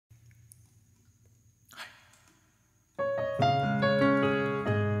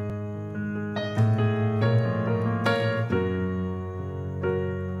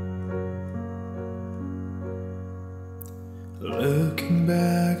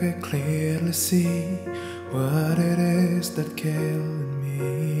could clearly see what it is that killed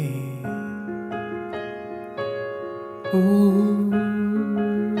me. Ooh.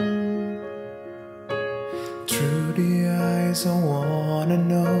 Through the eyes I wanna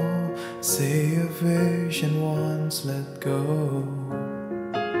know, say a vision once let go.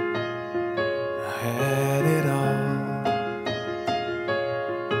 I had it all,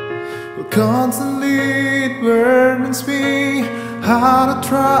 but constantly it burdens me. How to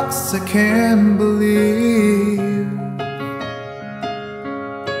trust I can't believe.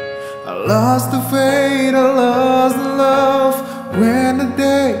 I lost the faith, I lost the love. When the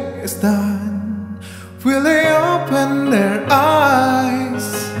day is done, will they open their eyes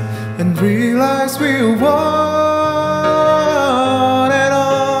and realize we won? And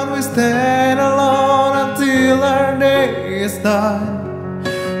on we stand alone until our day is done.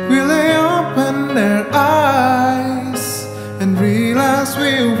 Will they open their eyes and realize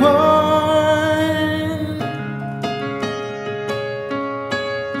we won?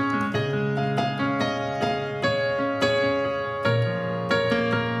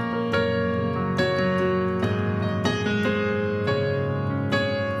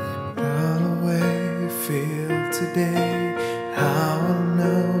 All the way I feel today, how I'll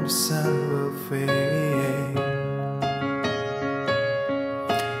know the sun will fade.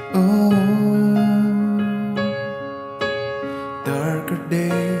 Oh, darker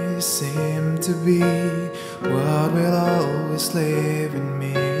days seem to be what will always live in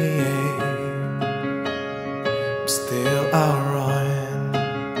me. Still I'll run.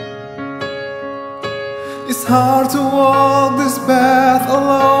 It's hard to walk this path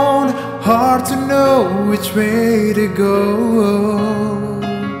alone, hard to know which way to go.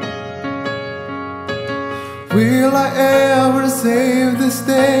 Will I ever save this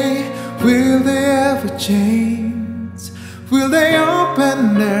day? Will they ever change? Will they open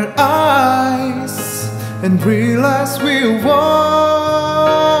their eyes and realize we won?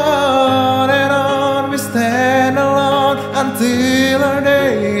 And on we stand alone until our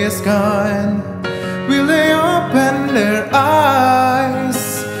day is gone. Will they open their eyes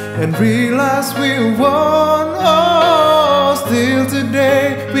and realize we won? Oh, still today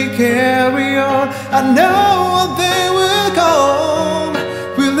we carry on. I know they will come.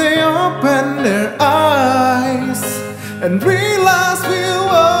 Will they open their eyes and realize we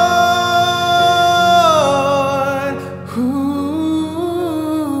won? Ooh,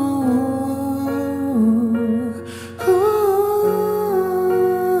 ooh,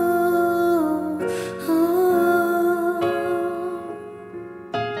 ooh,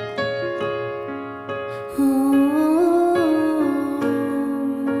 ooh.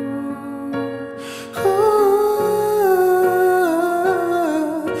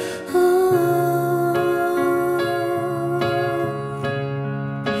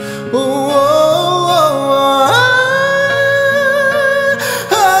 Oh,